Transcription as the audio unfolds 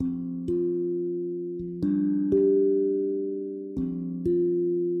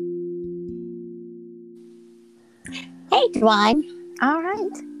Dwan. All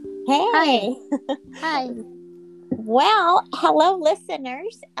right. Hey. Hi. Well, hello,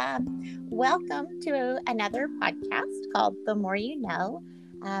 listeners. Welcome to another podcast called The More You Know.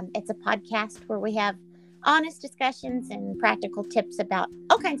 It's a podcast where we have honest discussions and practical tips about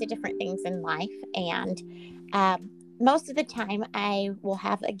all kinds of different things in life. And most of the time, I will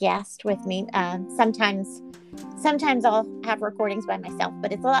have a guest with me. Sometimes I'll have recordings by myself,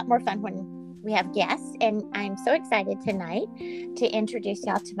 but it's a lot more fun when we have guests. And I'm so excited tonight to introduce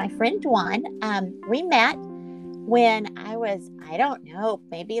y'all to my friend Dwan. We met when I was, I don't know,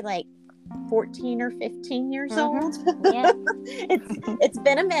 maybe like 14 or 15 years old. Yeah. It's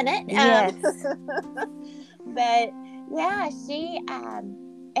been a minute. Yes. But yeah, she, and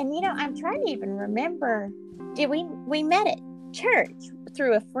I'm trying to even remember, we met at church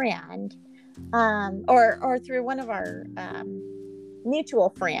through a friend, or through one of our, mutual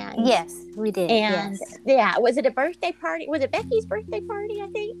friends. Yes, we did. And yeah, was it a birthday party? Was it Becky's birthday party? I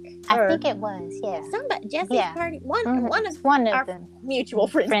think it was. Yeah, somebody Jesse's party. One of our them mutual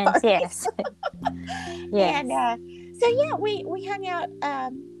friends. Yes. Yes. And so yeah, we hung out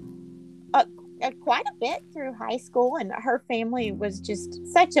quite a bit through high school, and her family was just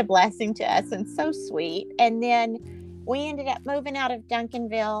such a blessing to us and so sweet. And then we ended up moving out of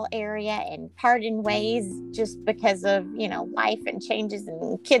Duncanville area and parting ways just because of, life and changes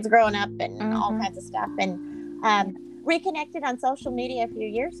and kids growing up and all kinds of stuff. And reconnected on social media a few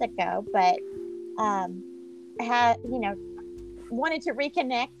years ago, but wanted to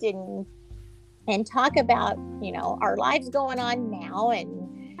reconnect and talk about, our lives going on now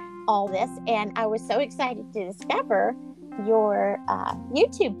and all this. And I was so excited to discover your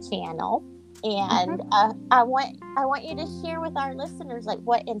YouTube channel. And I want you to share with our listeners like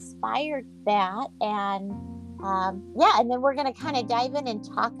what inspired that, and and then we're going to kind of dive in and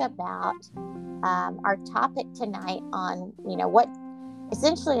talk about our topic tonight on what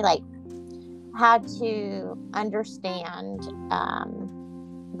essentially like how to understand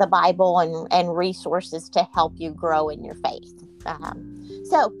the Bible and resources to help you grow in your faith.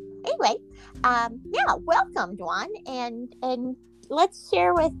 So anyway, welcome, Dwan, and let's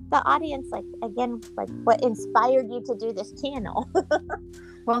share with the audience, like what inspired you to do this channel.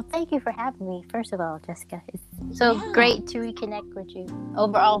 Well, thank you for having me. First of all, Jessica, it's so great to reconnect with you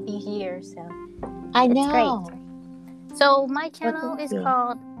over all these years. So I know. It's great. So my channel is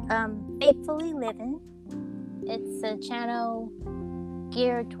called Faithfully Living. It's a channel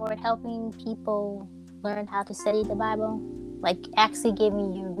geared toward helping people learn how to study the Bible, like actually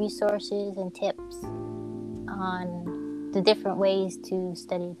giving you resources and tips on the different ways to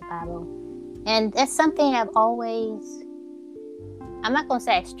study the Bible. And that's something I've always, I'm not going to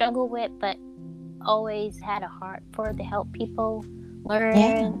say I struggle with, but always had a heart for, to help people learn.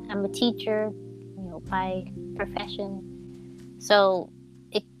 Yeah. I'm a teacher, by profession. So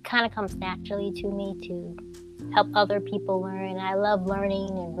it kind of comes naturally to me to help other people learn. I love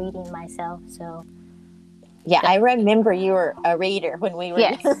learning and reading myself. So yeah, I remember you were a reader when we were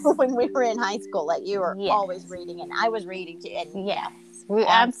when we were in high school. Like you were always reading, and I was reading too. And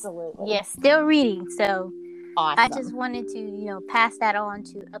absolutely, yes, still reading. So awesome. I just wanted to, pass that on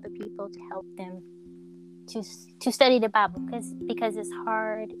to other people to help them to study the Bible, because it's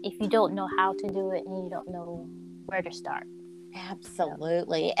hard if you don't know how to do it and you don't know where to start.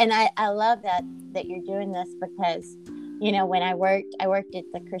 Absolutely, so. And I love that you're doing this because, when I worked at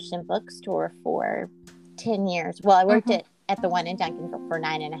the Christian bookstore for 10 years. Well, I worked at the one in Duncanville for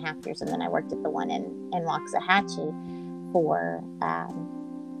 9.5 years, and then I worked at the one in Waxahachie for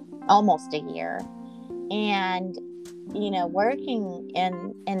almost a year. And working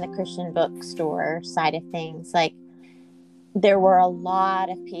in the Christian bookstore side of things, like there were a lot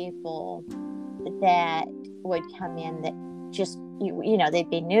of people that would come in that just they'd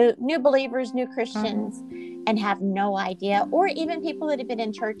be new believers, new Christians, and have no idea, or even people that have been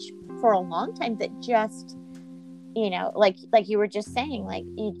in church for a long time that just like you were just saying, like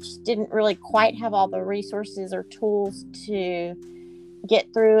you just didn't really quite have all the resources or tools to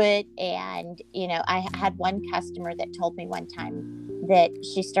get through it. And I had one customer that told me one time that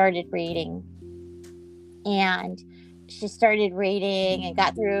she started reading and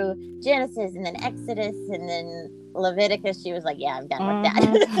got through Genesis and then Exodus and then Leviticus. She was like, yeah, I'm done with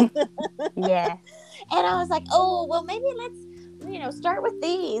that. Yeah. And I was like, oh, well, maybe let's start with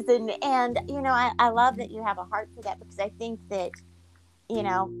these. And I love that you have a heart for that, because I think that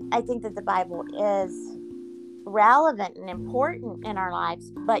the Bible is relevant and important in our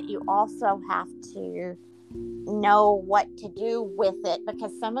lives, but you also have to know what to do with it,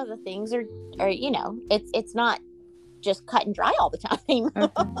 because some of the things are it's not just cut and dry all the time.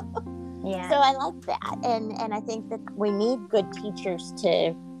 Yeah. So I like that, and I think that we need good teachers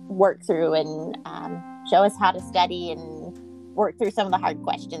to work through and show us how to study and work through some of the hard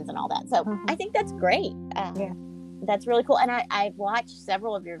questions and all that. So I think that's great. Yeah. That's really cool. And I've watched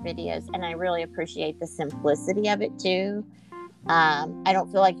several of your videos, and I really appreciate the simplicity of it too. I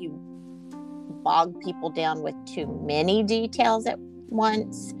don't feel like you bog people down with too many details at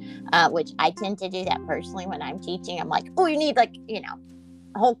once, which I tend to do that personally when I'm teaching. I'm like, oh, you need like,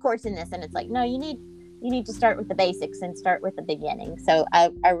 a whole course in this, and it's like, no, you need to start with the basics and start with the beginning. So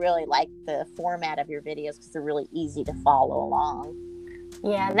I really like the format of your videos because they're really easy to follow along.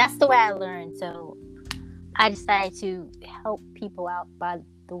 Yeah, that's the way I learned. So I decided to help people out by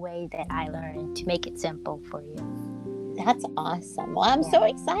the way that I learned, to make it simple for you. That's awesome. Well, I'm so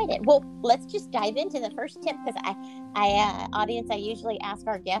excited. Well, let's just dive into the first tip, because audience, I usually ask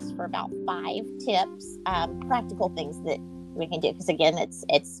our guests for about 5 tips, practical things that we can do, because again,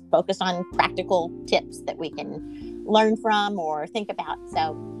 it's focused on practical tips that we can learn from or think about.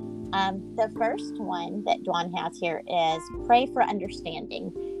 So the first one that Dwan has here is pray for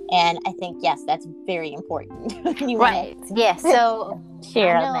understanding, and I think, yes, that's very important. Right. Yes. So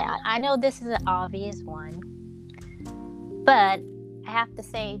share on that. I know this is an obvious one, but I have to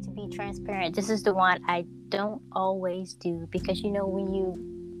say, to be transparent, this is the one I don't always do, because when you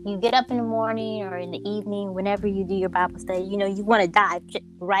get up in the morning or in the evening, whenever you do your Bible study, you want to dive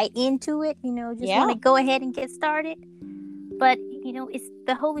right into it, want to go ahead and get started. But, it's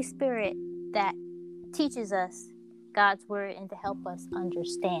the Holy Spirit that teaches us God's word and to help us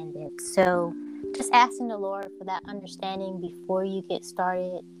understand it. So just asking the Lord for that understanding before you get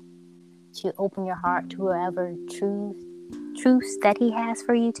started, to open your heart to whatever truths that He has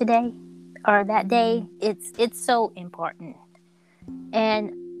for you today or that day. It's so important.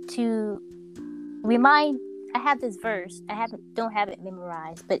 And to remind, I have this verse. Don't have it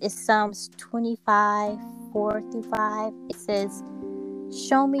memorized, but it's Psalms 25, 4-5. It says,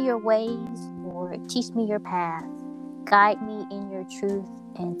 "Show me your ways, Lord. Teach me your path. Guide me in your truth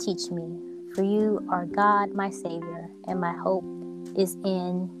and teach me. For you are God, my Savior, and my hope is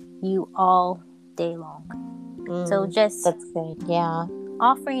in you all day long." So just that's good. Yeah,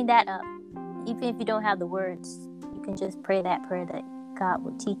 offering that up, even if you don't have the words, you can just pray that prayer that God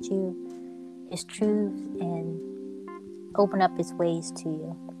will teach you His truth and open up His ways to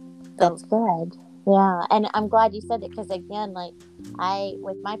you. That's good. Yeah, and I'm glad you said it, because again, like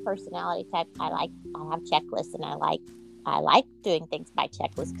with my personality type, I have checklists, and I like doing things by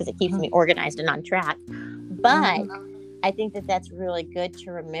checklist because it keeps me organized and on track. But I think that that's really good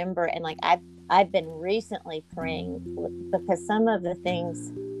to remember, and like I've been recently praying, because some of the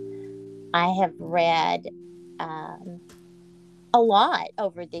things I have read a lot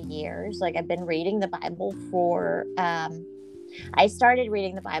over the years. Like I've been reading the Bible for, I started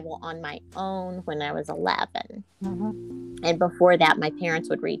reading the Bible on my own when I was 11. And before that, my parents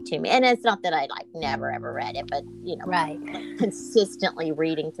would read to me. And it's not that I never ever read it, but right, consistently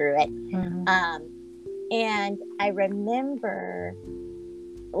reading through it. And I remember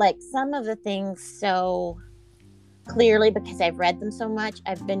some of the things so clearly, because I've read them so much.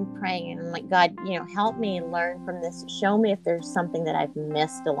 I've been praying, and I'm like, God, help me learn from this. Show me if there's something that I've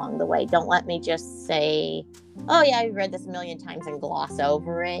missed along the way. Don't let me just say, oh yeah, I've read this a million times, and gloss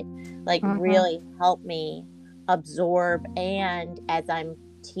over it. Really help me absorb. And as I'm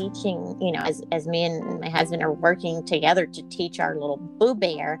teaching, as me and my husband are working together to teach our little Boo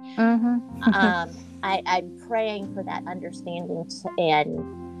Bear, I'm praying for that understanding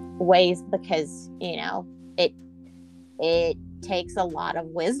and ways, because it takes a lot of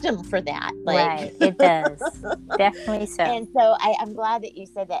wisdom for that. Right, it does. Definitely so. And so I'm glad that you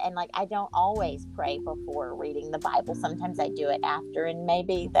said that. And I don't always pray before reading the Bible. Sometimes I do it after, and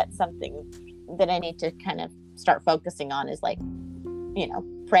maybe that's something that I need to kind of start focusing on, is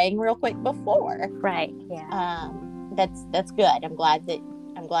praying real quick before. Right. Yeah. That's good. I'm glad that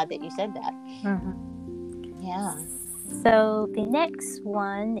you said that. Yeah. So the next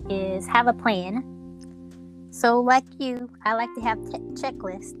one is have a plan. So like you, I like to have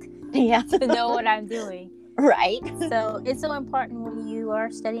checklist to know what I'm doing. Right. So it's so important when you are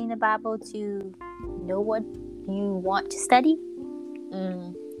studying the Bible to know what you want to study.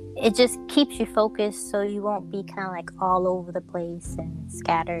 It just keeps you focused, so you won't be kind of all over the place and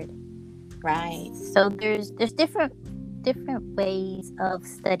scattered. Right. So there's different ways of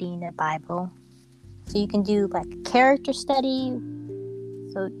studying the Bible. So you can do a character study.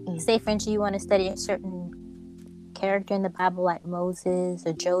 So say, for instance, you want to study a certain character in the Bible, like Moses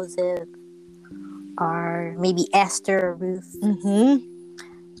or Joseph, or maybe Esther or Ruth. You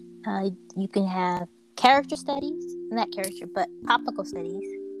can have character studies, not character, but topical studies.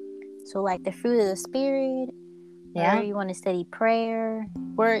 So like the fruit of the spirit, Yeah. or you want to study prayer,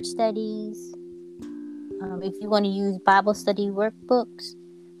 word studies. If you want to use Bible study workbooks,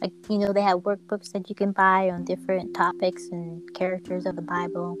 like, they have workbooks that you can buy on different topics and characters of the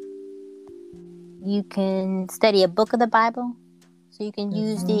Bible. You can study a book of the Bible. So you can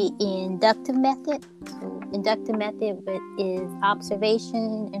use the inductive method. So inductive method is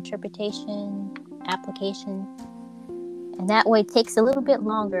observation, interpretation, application. And that way it takes a little bit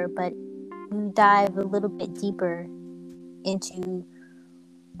longer, but you dive a little bit deeper into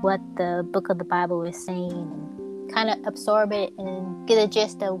what the book of the Bible is saying and kind of absorb it and get a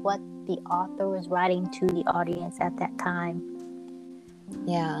gist of what the author was writing to the audience at that time.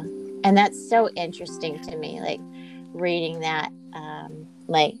 Yeah. And that's so interesting to me, like reading that,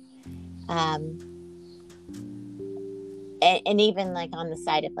 and even like on the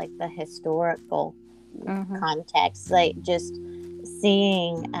side of like the historical context, like just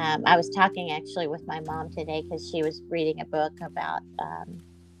seeing, I was talking actually with my mom today because she was reading a book about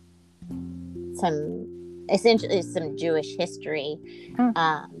essentially some Jewish history.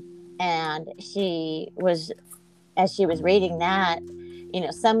 And as she was reading that,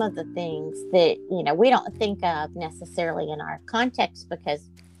 some of the things that, we don't think of necessarily in our context because,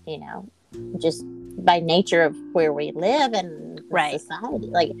 just by nature of where we live and the society,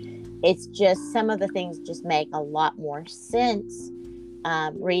 like it's just some of the things just make a lot more sense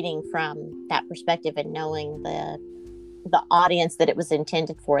reading from that perspective and knowing the audience that it was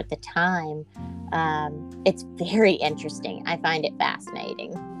intended for at the time. It's very interesting. I find it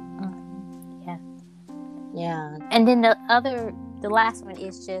fascinating. Yeah. And then the last one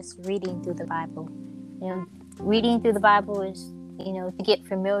is just reading through the Bible. Reading through the Bible is, to get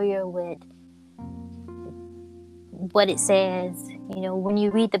familiar with what it says. When you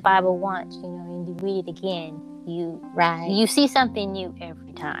read the Bible once, and you read it again, you see something new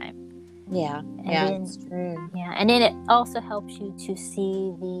every time. Yeah. And it's true. Yeah, and then it also helps you to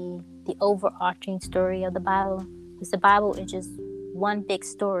see the overarching story of the Bible, because the Bible is just one big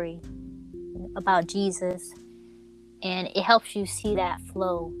story about Jesus, and it helps you see that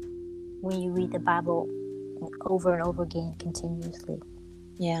flow when you read the Bible over and over again continuously.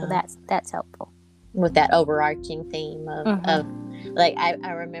 Yeah. So that's helpful. With that overarching theme of like,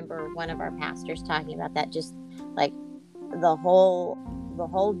 I remember one of our pastors talking about that, just like the whole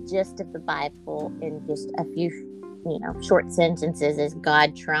gist of the Bible in just a few, short sentences is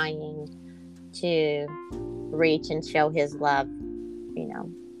God trying to reach and show his love,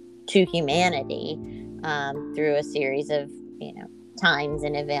 to humanity through a series of, times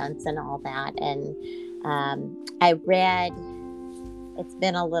and events and all that. And I read, it's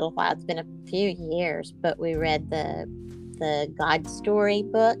been a little while, it's been a few years, but we read the God Story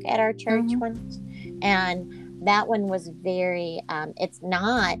book at our church once, and that one was very it's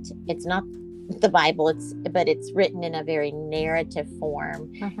not the Bible, but it's written in a very narrative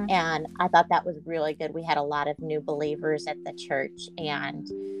form. And I thought that was really good. We had a lot of new believers at the church, and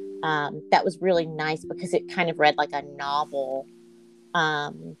that was really nice because it kind of read like a novel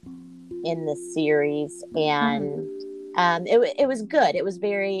in the series. And it was good. It was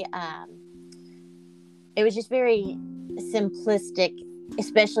very it was just very simplistic,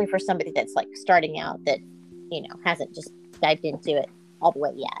 especially for somebody that's like starting out, that hasn't just dived into it all the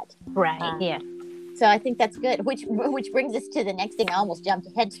way yet. Yeah. So I think that's good, which brings us to the next thing. I almost jumped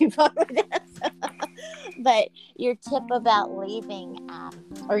ahead too far with this. But your tip about leaving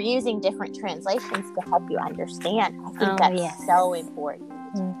or using different translations to help you understand, I think that's so important.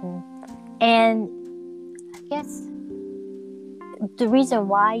 And I guess the reason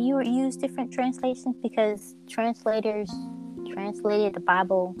why you use different translations, because translators translated the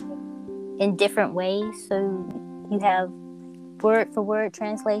Bible in different ways. So you have word for word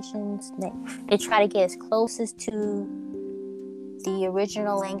translations. They try to get as closest to the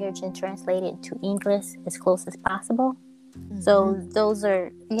original language and translate it to English as close as possible. So those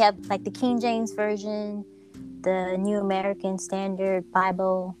are, you have like the King James Version, the New American Standard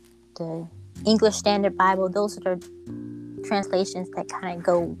Bible, the English Standard Bible. Those are the translations that kind of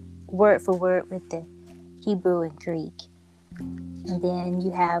go word for word with the Hebrew and Greek. And then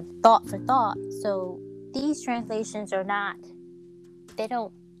you have thought for thought. So these translations are not,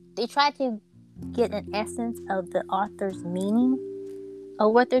 they try to get an essence of the author's meaning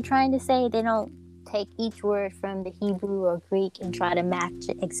of what they're trying to say. They don't take each word from the Hebrew or Greek and try to match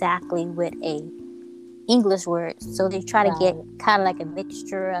it exactly with a English word. So they try to get kind of like a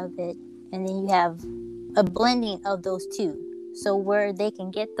mixture of it. And then you have a blending of those two. So where they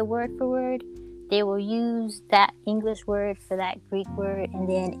can get the word for word, they will use that English word for that Greek word. And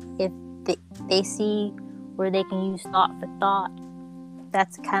then if they see where they can use thought for thought,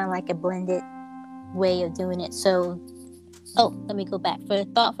 that's kind of like a blended way of doing it. So, let me go back. For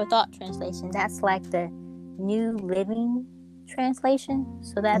thought translation, that's like the New Living Translation.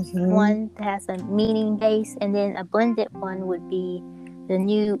 So that's one that has a meaning base, and then a blended one would be the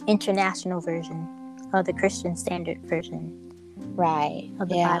New International Version, or the Christian Standard Version, right, of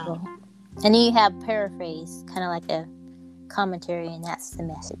the Bible. And then you have paraphrase, kind of like a commentary, and that's the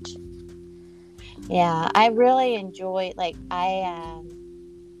message. Yeah, I really enjoy, like,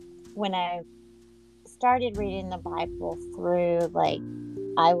 when I started reading the Bible through, like,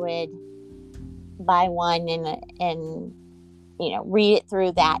 I would buy one and read it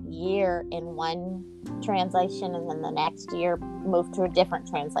through that year in one translation, and then the next year move to a different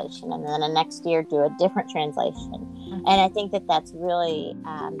translation, and then the next year do a different translation. And I think that that's really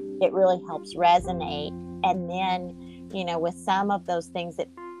it really helps resonate. And then with some of those things that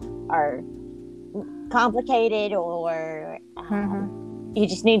are complicated, or you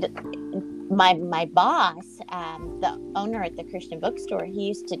just need to, my boss, the owner at the Christian bookstore, he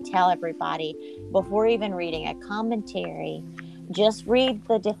used to tell everybody before even reading a commentary, just read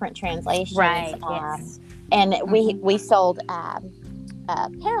the different translations. Right. Yes. And we sold a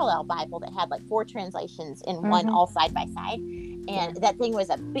parallel Bible that had like 4 translations in one, all side by side, and that thing was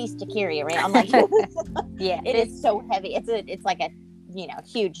a beast to carry around. Like, yeah, it is so heavy. It's like a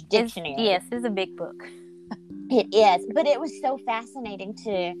huge dictionary. Yes, it's a big book. It is, but it was so fascinating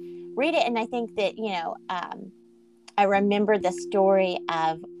to read it. And I think that I remember the story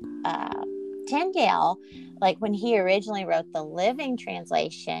of Tyndale, like when he originally wrote the Living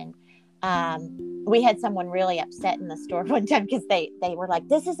Translation. We had someone really upset in the store one time because they were like,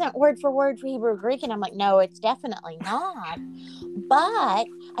 this isn't word for word for Hebrew Greek, and I'm like, no, it's definitely not. But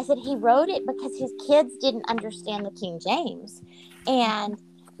I said he wrote it because his kids didn't understand the King James. And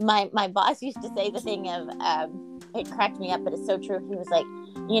my boss used to say the thing of, it cracked me up, but it's so true. He was like,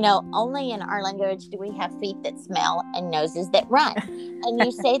 only in our language do we have feet that smell and noses that run. And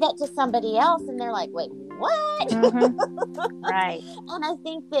you say that to somebody else and they're like, wait, what? Right. And I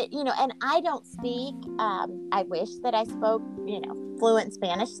think that, and I don't speak, I wish that I spoke, fluent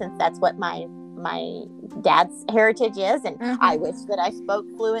Spanish, since that's what my dad's heritage is. And I wish that I spoke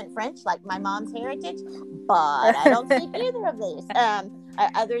fluent French like my mom's heritage, but I don't speak either of these.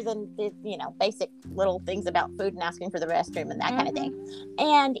 Other than the, basic little things about food and asking for the restroom and that kind of thing.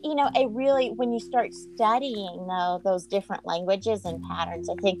 And, it really, when you start studying those different languages and patterns,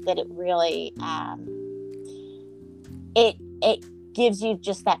 I think that it really, it gives you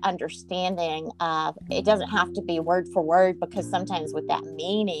just that understanding of, it doesn't have to be word for word, because sometimes with that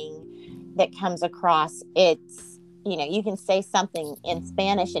meaning that comes across, it's, you can say something in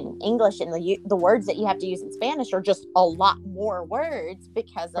Spanish and English, and the words that you have to use in Spanish are just a lot more words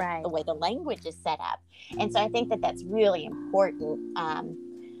because of the way the language is set up. And so I think that that's really important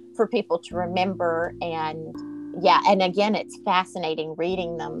for people to remember. And and again, it's fascinating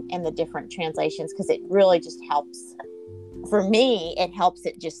reading them in the different translations, because it really just helps. For me, it helps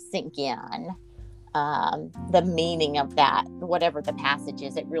it just sink in. The meaning of that, whatever the passage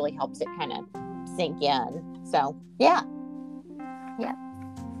is, it really helps it kind of sink in. So yeah,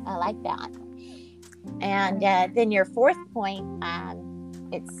 I like that. And then your 4th point,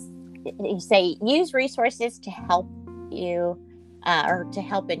 you say use resources to help you or to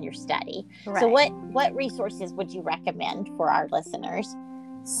help in your study. Right. So what resources would you recommend for our listeners?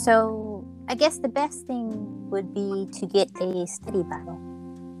 So I guess the best thing would be to get a study Bible,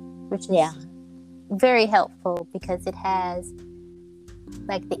 which is very helpful, because it has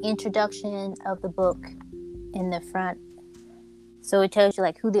like the introduction of the book in the front. So it tells you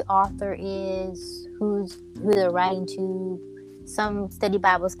like who the author is, who they're writing to. Some study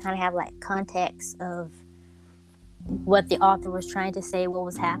Bibles kind of have like context of what the author was trying to say, what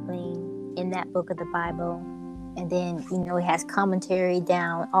was happening in that book of the Bible. And then, it has commentary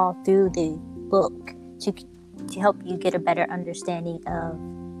down all through the book to help you get a better understanding of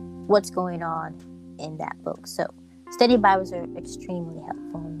what's going on in that book. So study Bibles are extremely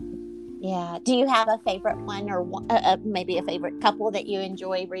helpful. Yeah. Do you have a favorite one, or maybe a favorite couple that you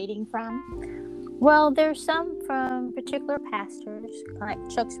enjoy reading from? Well, there's some from particular pastors, like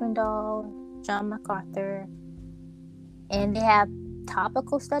Chuck Swindoll, John MacArthur, and they have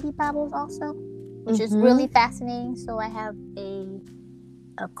topical study Bibles also, which is really fascinating. So I have a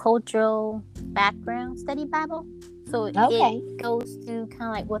cultural background study Bible. So it goes through kind of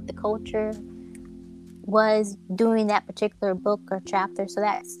like what the culture was doing that particular book or chapter. So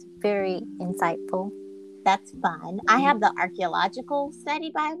that's very insightful. That's fun. I have the archaeological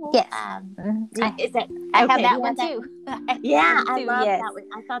study Bible. Yes. I have that one too. I love that one.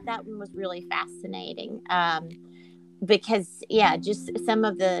 I thought that one was really fascinating. because just some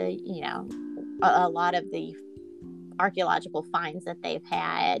of the, a lot of the archaeological finds that they've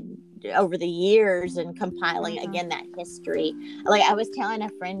had over the years and compiling again that history. Like I was telling a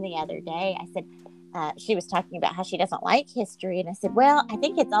friend the other day, I said, she was talking about how she doesn't like history, and I said, well, I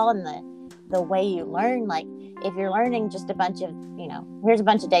think it's all in the way you learn. Like if you're learning just a bunch of, here's a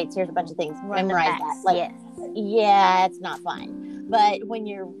bunch of dates, here's a bunch of things, memorize that. Like, it's not fun. But when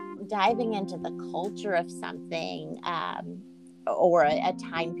you're diving into the culture of something, or a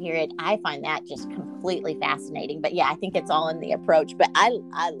time period, I find that just completely fascinating. But I think it's all in the approach. But I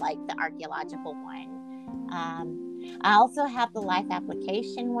like the archaeological one. I also have the life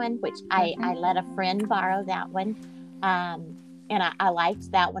application one, which I let a friend borrow that one. And I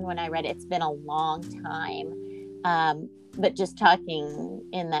liked that one when I read it. It's been a long time. But just talking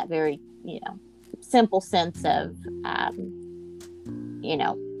in that very, simple sense of,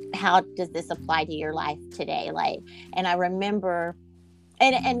 how does this apply to your life today? Like, and I remember,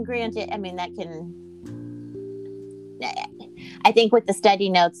 and granted, I mean, that can, I think with the study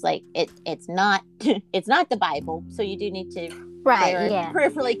notes, like it's not the Bible. So you do need to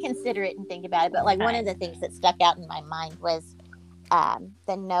peripherally consider it and think about it. But like one of the things that stuck out in my mind was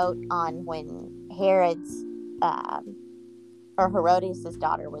the note on when Herod's, or Herodias'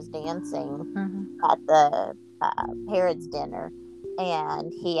 daughter was dancing at the Herod's dinner.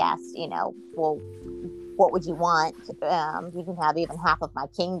 And he asked, well, what would you want? You can have even half of my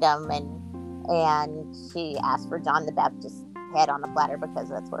kingdom. And she asked for John the Baptist's head on a platter because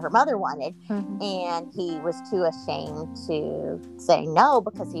that's what her mother wanted. And he was too ashamed to say no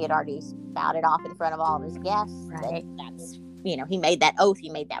because he had already spouted off in front of all of his guests. Right. That's, he made that oath, he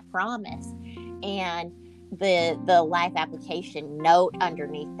made that promise. And the life application note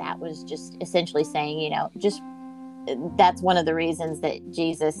underneath that was just essentially saying, just that's one of the reasons that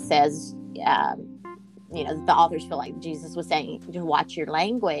Jesus says, the authors feel like Jesus was saying to watch your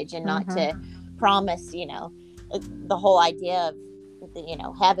language and not to promise, the whole idea of,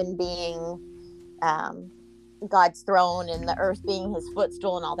 heaven being God's throne and the earth being his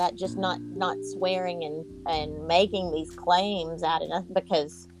footstool and all that, just not swearing and making these claims out of nothing,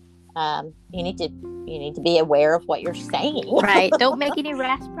 because you need to be aware of what you're saying. Right. Don't make any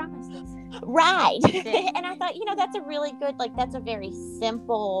rash promises. Right. And I thought, that's a really good, that's a very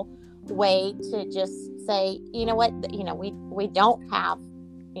simple way to just say, what, we don't have,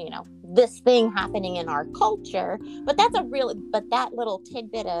 this thing happening in our culture, but that little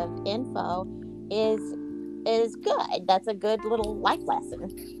tidbit of info is good. That's a good little life lesson.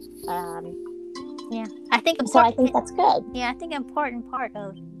 I think that's good. Yeah, I think an important part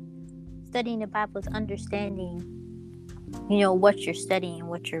of studying the Bible is understanding, what you're studying,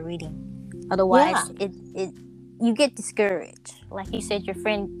 what you're reading. Otherwise, you get discouraged. Like you said, your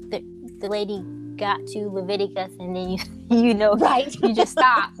friend, the lady got to Leviticus, and then you just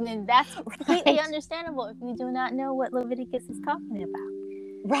stop. And that's completely understandable if you do not know what Leviticus is talking about.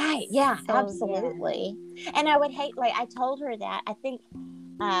 Right. Yeah, so, absolutely. Yeah. And I would hate, I told her that. I think,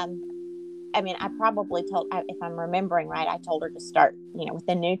 I probably if I'm remembering right, I told her to start, with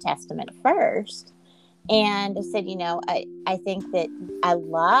the New Testament first. And I said, I think that I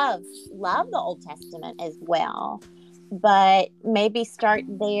love the Old Testament as well, but maybe start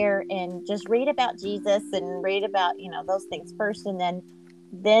there and just read about Jesus and read about, those things first, and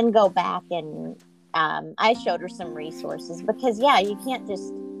then go back. And I showed her some resources because, you can't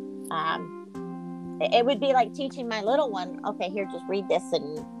just, it would be like teaching my little one, okay, here, just read this,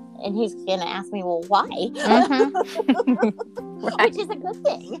 and he's going to ask me, well, why? Right. Which is a good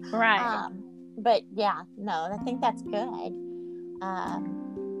thing. Right. But I think that's good.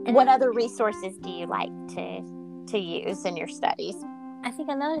 What other resources do you like to use in your studies? I think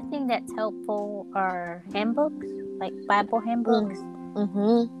another thing that's helpful are handbooks, like Bible handbooks.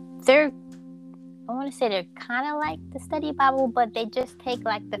 I want to say they're kind of like the study Bible, but they just take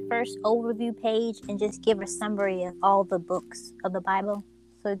the first overview page and just give a summary of all the books of the Bible.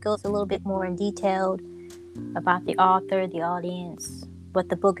 So it goes a little bit more in detail about the author, the audience, what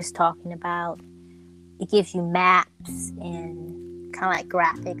the book is talking about. It gives you maps and kind of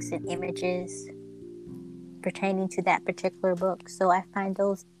graphics and images pertaining to that particular book. So I find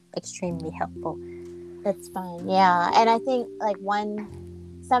those extremely helpful. That's fun. Yeah. And I think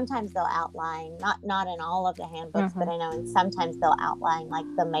sometimes they'll outline, not in all of the handbooks, but I know sometimes they'll outline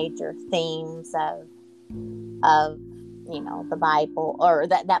the major themes of the Bible, or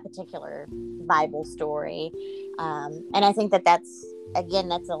that particular Bible story. And I think that's a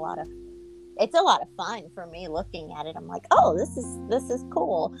lot of fun for me looking at it. I'm like, oh, this is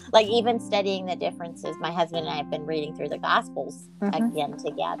cool. Even studying the differences. My husband and I have been reading through the Gospels again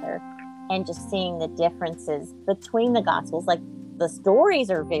together. and just seeing the differences between the Gospels. Like, the stories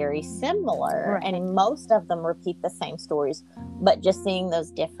are very similar, Right. and most of them repeat the same stories, but just seeing those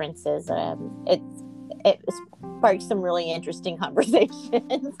differences, it sparked some really interesting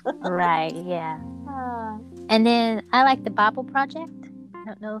conversations. Right, yeah. And then I like the Bible Project. I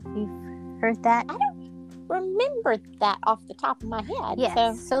don't know if you've heard that. I don't remember that off the top of my head.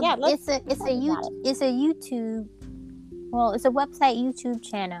 Yes. So yeah, it's a YouTube. Well, it's a website YouTube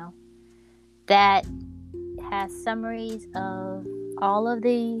channel that has summaries of all of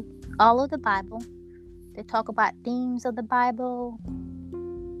the Bible. They talk about themes of the Bible.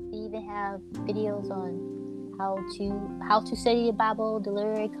 They even have videos on how to study the Bible, the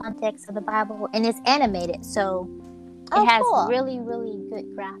literary context of the Bible, and it's animated, so it has cool. really, really good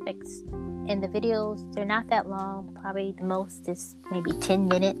graphics. And the videos, they're not that long. Probably the most is maybe 10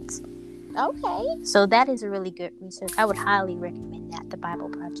 minutes. Okay. So that is a really good research. I would highly recommend that, the Bible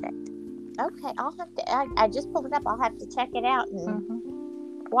Project. Okay, I'll have to. I just pulled it up. I'll have to check it out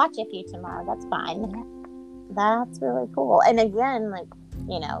and watch a few tomorrow. That's fine. Yeah. That's really cool. And again, like,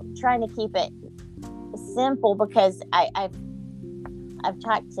 trying to keep it simple, because I've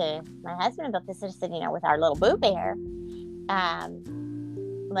talked to my husband about this. I said, with our little Boo Bear,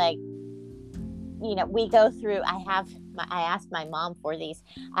 like, we go through. I asked my mom for these.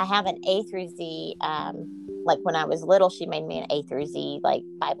 I have an A through Z. Like, when I was little, she made me an A through Z, like,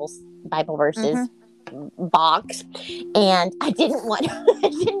 Bible verses box, and I didn't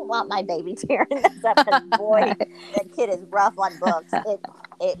want my baby tearing this up, because boy, that kid is rough on books.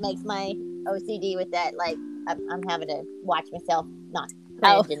 It makes my OCD with that, like, I'm having to watch myself not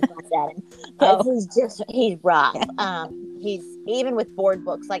cringe and fuss at him, because he's rough. He's, even with board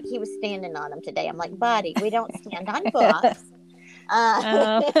books, like, he was standing on them today. I'm like, buddy, we don't stand on books.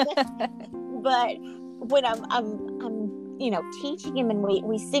 But when I'm teaching him, and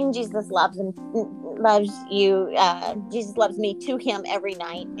we sing Jesus loves you, Jesus loves me to him every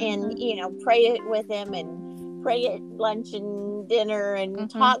night, and pray it with him, and pray at lunch and dinner, and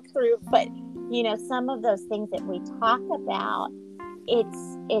talk through. But some of those things that we talk about,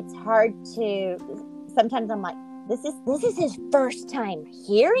 it's hard to. Sometimes I'm like, this is his first time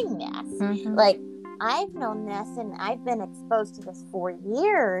hearing this. Like, I've known this, and I've been exposed to this for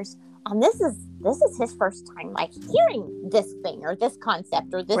years. This is his first time, like, hearing this thing or this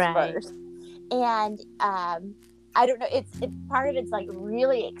concept or this verse. And I don't know, it's part of it's like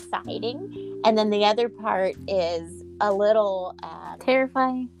really exciting, and then the other part is a little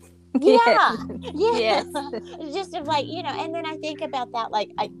terrifying. Yeah. Yes. Just of, like, and then I think about that,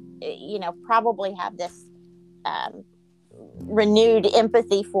 like, I probably have this renewed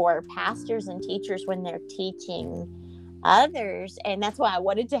empathy for pastors and teachers when they're teaching others, and that's why I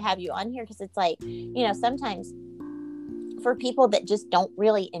wanted to have you on here, because it's like, sometimes for people that just don't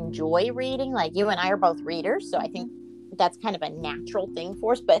really enjoy reading, like you and I are both readers, so I think that's kind of a natural thing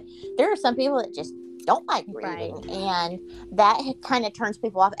for us, but there are some people that just don't like reading, and that kind of turns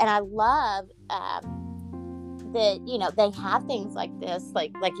people off. And I love that they have things like this,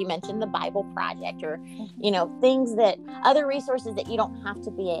 like you mentioned, the Bible Project, or things, that other resources that you don't have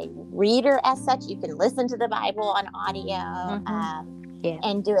to be a reader as such. You can listen to the Bible on audio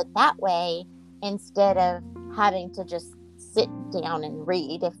and do it that way, instead of having to just sit down and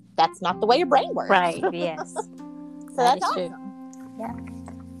read, if that's not the way your brain works. Right. Yes. So that's awesome. True. Yeah.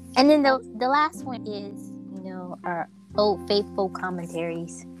 And then the last one is, our Old Faithful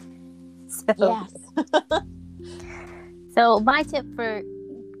commentaries. So, yes. So my tip for,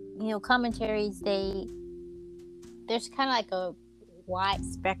 commentaries, there's kind of like a wide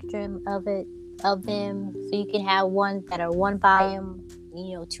spectrum of them. So you can have ones that are 1 volume,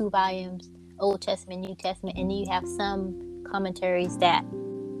 2 volumes, Old Testament, New Testament, and then you have some commentaries that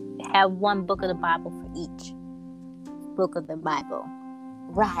have 1 book of the Bible for each book of the Bible.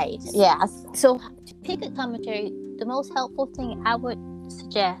 Right. Yes. So to pick a commentary, the most helpful thing I would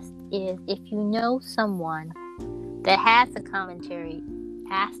suggest is, if you know someone that has a commentary,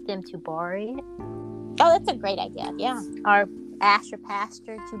 ask them to borrow it. Oh, that's a great idea. Yeah. Or ask your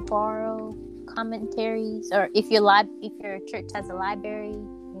pastor to borrow commentaries, or if your church has a library,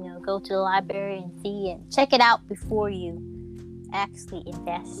 go to the library and see and check it out before you actually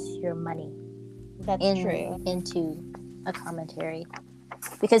invest your money. That's true. Into a commentary.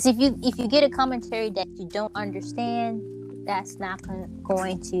 Because if you get a commentary that you don't understand, that's not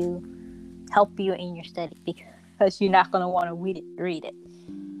going to help you in your study, because you're not going to want to read it.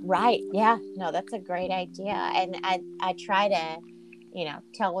 Right. Yeah. No, that's a great idea. And I try to,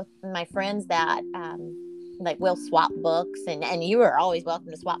 tell with my friends that, like, we'll swap books, and you are always welcome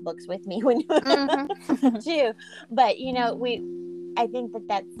to swap books with me when too. But, I think that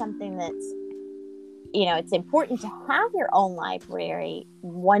that's something that's, it's important to have your own library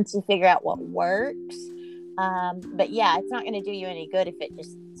once you figure out what works. But yeah, it's not going to do you any good if it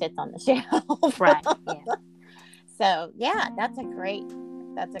just sits on the shelf. Right. Yeah. So yeah, that's a great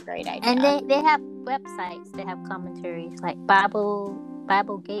idea. And they have websites that have commentaries like Bible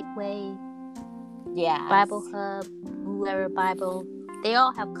Gateway, yeah, Bible Hub, whoever Bible. They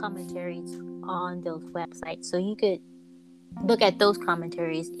all have commentaries on those websites, so you could look at those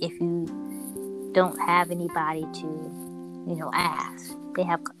commentaries if you don't have anybody to, ask. They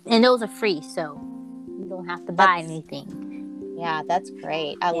have, and those are free, so you don't have to buy anything. Yeah, that's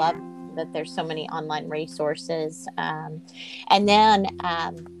great. I love that there's so many online resources. And then,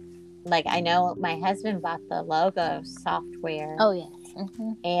 like, I know my husband bought the Logos software. Oh, yes.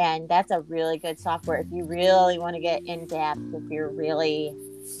 Mm-hmm. And that's a really good software if you really want to get in depth, if you're really,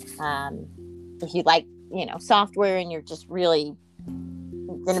 if you like, software and you're just really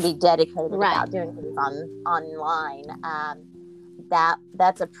going to be dedicated about doing things online.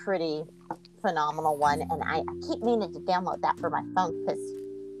 That's a pretty phenomenal one. And I keep meaning to download that for my phone because,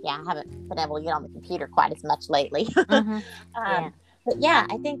 I haven't been able to get on the computer quite as much lately. Mm-hmm. But yeah,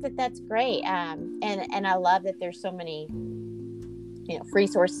 I think that that's great. And I love that there's so many, free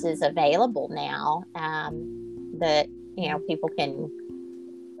sources available now, that, people can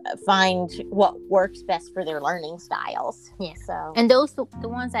find what works best for their learning styles. Yeah. So, and those, the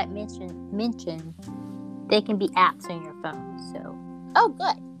ones I mentioned, they can be apps on your phone. So. Oh,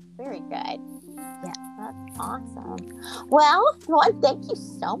 good. Very good. Yeah. That's awesome. Well, Dawn, thank you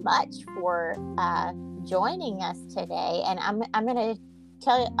so much for joining us today. And I'm going to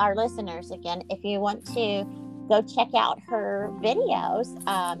tell our listeners again, if you want to go check out her videos,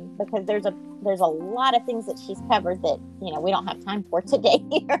 because there's a lot of things that she's covered that, we don't have time for today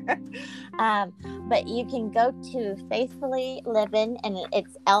here. But you can go to Faithfully Living, and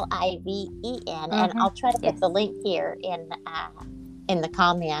it's Liven. Mm-hmm. And I'll try to put the link here in the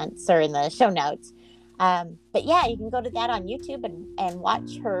comments or in the show notes. But yeah, you can go to that on YouTube and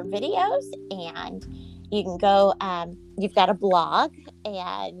watch her videos, and you can go, you've got a blog,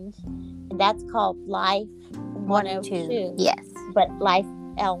 and that's called Life 102. Yes. But Life,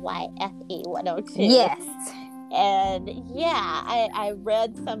 LYFE 102. Yes. And yeah, I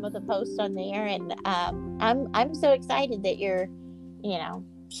read some of the posts on there, and I'm so excited that you're,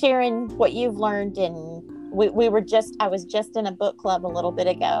 sharing what you've learned. And I was just in a book club a little bit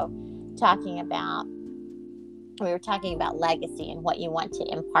ago we were talking about legacy and what you want to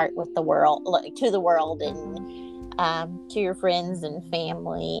impart with the world, to the world, and to your friends and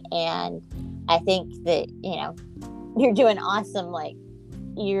family. And I think that, you're doing awesome. Like,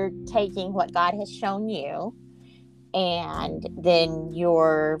 you're taking what God has shown you, and then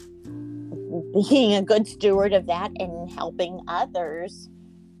you're being a good steward of that and helping others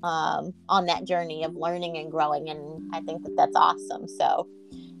on that journey of learning and growing. And I think that that's awesome. So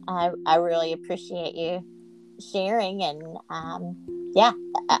I really appreciate you sharing. And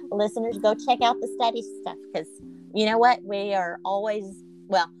listeners, go check out the study stuff, because you know what, we are always,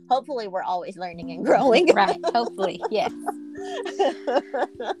 hopefully we're always learning and growing. Right. Hopefully. Yes.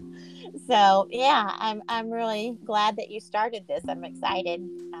 So yeah, I'm really glad that you started this. I'm excited,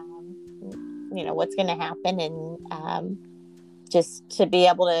 what's going to happen, and just to be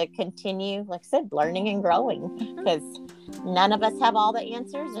able to continue, like I said, learning and growing, because none of us have all the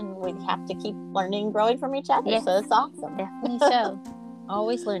answers, and we have to keep learning and growing from each other. Yes. So it's awesome. Definitely so.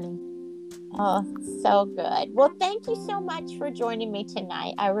 Always learning. Oh, so good. Well, thank you so much for joining me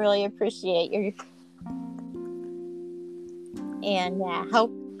tonight. I really appreciate you. And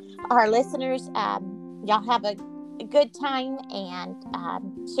hope our listeners, y'all have a good time, and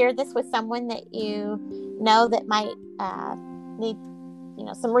share this with someone that you know that might need,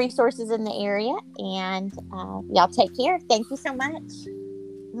 some resources in the area. And y'all take care. Thank you so much.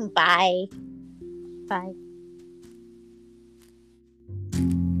 Bye. Bye.